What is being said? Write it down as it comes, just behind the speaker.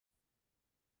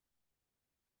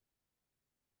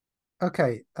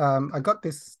Okay, I got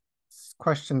this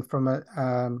question from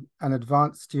an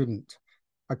advanced student.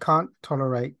 I can't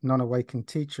tolerate non-awakened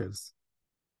teachers.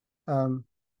 Um,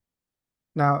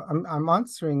 Now, I'm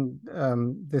answering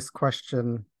this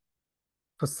question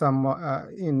for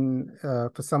someone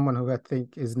for someone who I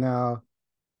think is now,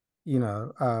 you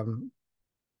know,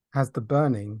 has the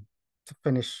burning to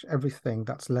finish everything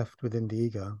that's left within the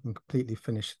ego and completely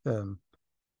finish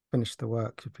the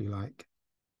work, if you like.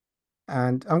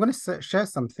 And I'm going to share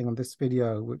something on this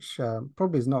video, which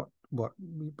probably is not what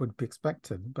would be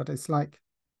expected, but it's like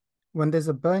when there's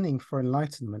a burning for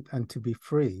enlightenment and to be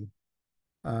free.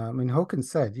 I mean,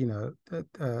 Hawkins said,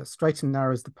 that straight and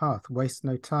narrow is the path, waste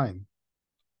no time.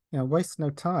 Waste no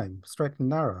time, straight and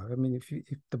narrow. I mean,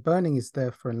 if the burning is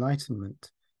there for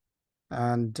enlightenment,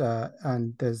 and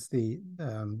there's the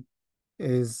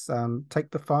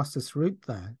take the fastest route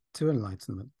there to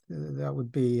enlightenment. That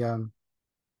would be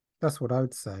that's what I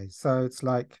would say. So it's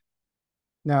like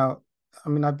now, I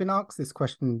mean, I've been asked this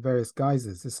question in various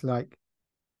guises. It's like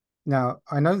now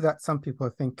I know that some people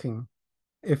are thinking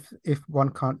if one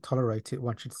can't tolerate it,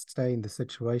 one should stay in the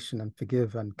situation and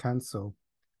forgive and cancel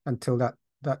until that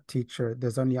teacher,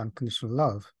 there's only unconditional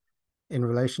love in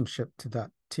relationship to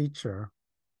that teacher,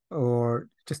 or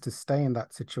just to stay in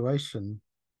that situation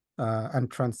and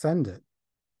transcend it.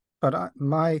 But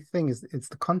my thing is, it's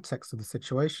the context of the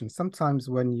situation. Sometimes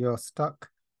when you're stuck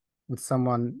with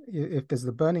someone, if there's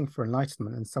the burning for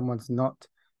enlightenment and someone's not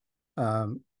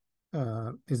um,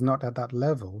 is not at that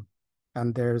level,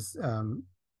 and there's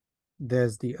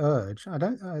the urge. I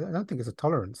don't think it's a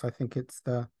tolerance. I think it's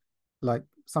the like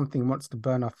something wants to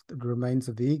burn off the remains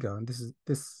of the ego, and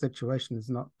this situation is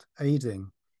not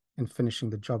aiding in finishing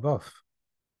the job off.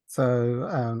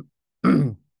 So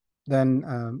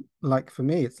then like for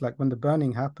me, it's like when the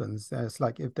burning happens, it's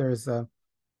like if there is a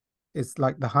it's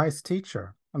like the highest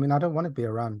teacher. I mean, I don't want to be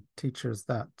around teachers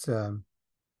that uh,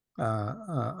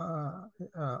 uh,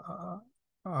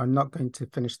 are not going to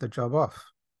finish the job off.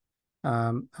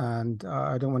 And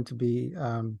I don't want to be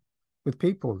with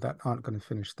people that aren't going to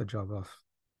finish the job off.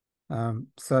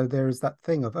 So there is that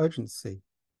thing of urgency,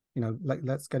 like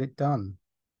let's get it done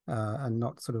and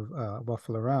not sort of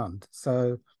waffle around.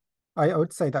 So I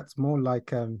would say that's more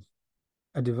like a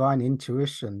divine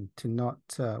intuition to not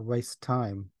waste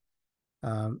time.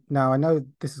 Now, I know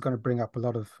this is going to bring up a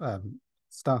lot of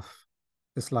stuff.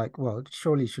 It's like, well,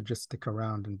 surely you should just stick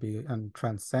around and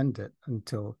transcend it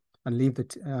until and leave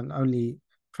and only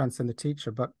transcend the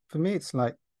teacher. But for me, it's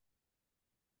like,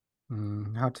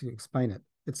 how to explain it?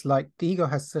 It's like the ego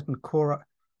has certain core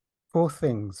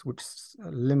things which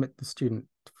limit the student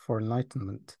for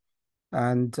enlightenment,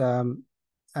 and um,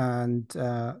 and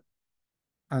uh,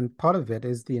 and part of it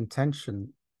is the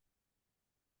intention,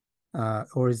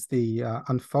 or is the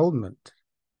unfoldment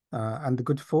and the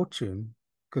good fortune,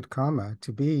 good karma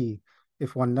to be,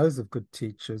 if one knows of good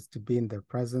teachers, to be in their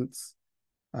presence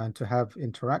and to have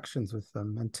interactions with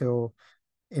them until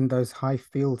in those high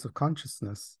fields of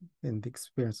consciousness, in the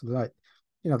experience of light,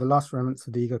 the last remnants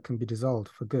of the ego can be dissolved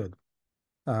for good.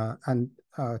 And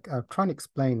I'll try and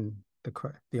explain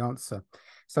the answer.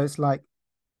 So it's like,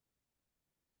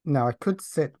 now I could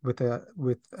sit with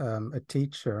a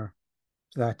teacher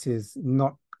that is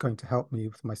not going to help me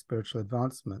with my spiritual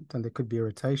advancement, and there could be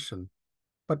irritation.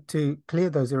 But to clear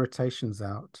those irritations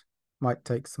out might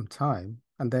take some time,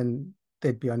 and then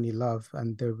there'd be only love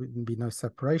and there would be no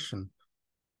separation.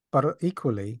 But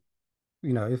equally,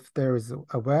 if there is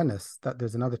awareness that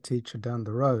there's another teacher down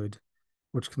the road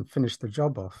which can finish the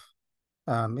job off,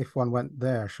 if one went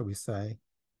there, shall we say,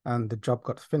 and the job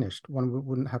got finished, one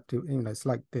wouldn't have to, it's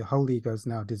like the whole ego is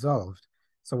now dissolved.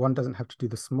 So one doesn't have to do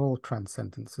the small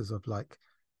transcendences of like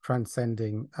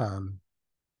transcending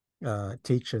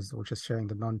teachers or just sharing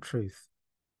the non-truth.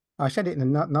 I shared it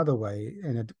in another way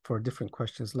for a different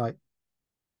question. It's like,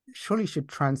 surely you should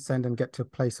transcend and get to a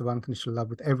place of unconditional love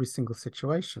with every single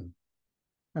situation.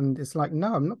 And it's like,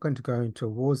 no, I'm not going to go into a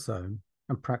war zone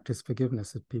and practice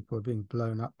forgiveness as people are being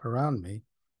blown up around me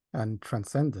and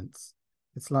transcendence.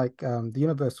 It's like the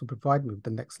universe will provide me with the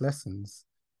next lessons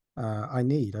I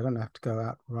need. I don't have to go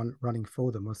out running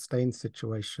for them or stay in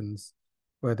situations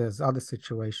where there's other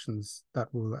situations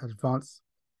that will advance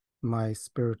my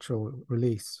spiritual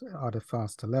release at a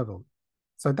faster level.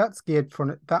 So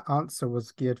that answer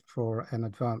was geared for an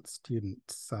advanced student.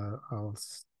 So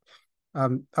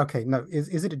okay, no,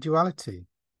 is it a duality?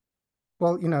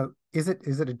 Well, is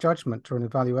it a judgment or an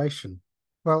evaluation?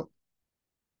 Well,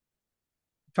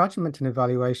 judgment and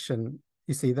evaluation,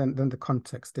 you see, then the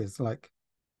context is like,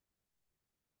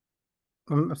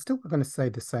 I'm still going to say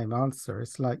the same answer.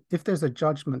 It's like if there's a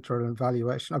judgment or an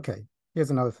evaluation, okay, here's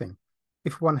another thing.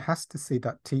 if one has to see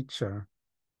that teacher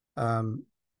on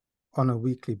a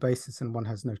weekly basis and one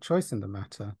has no choice in the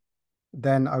matter,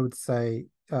 then I would say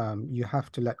you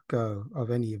have to let go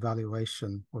of any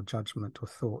evaluation or judgment or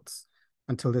thoughts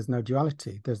until there's no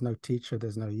duality. There's no teacher,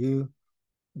 there's no you,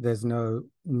 there's no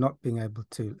not being able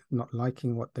to, not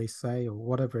liking what they say or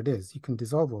whatever it is. You can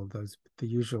dissolve all those, the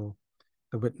usual,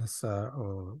 the witnesser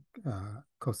or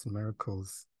Course in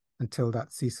Miracles, until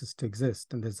that ceases to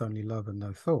exist and there's only love and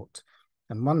no thought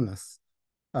and oneness.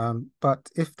 But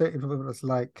if it was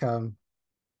like,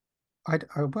 I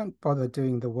won't bother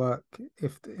doing the work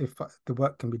if the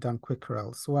work can be done quicker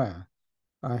elsewhere.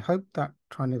 I hope that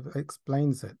kind of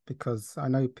explains it, because I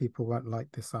know people won't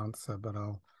like this answer, but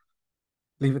I'll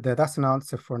leave it there. That's an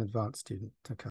answer for an advanced student. Okay.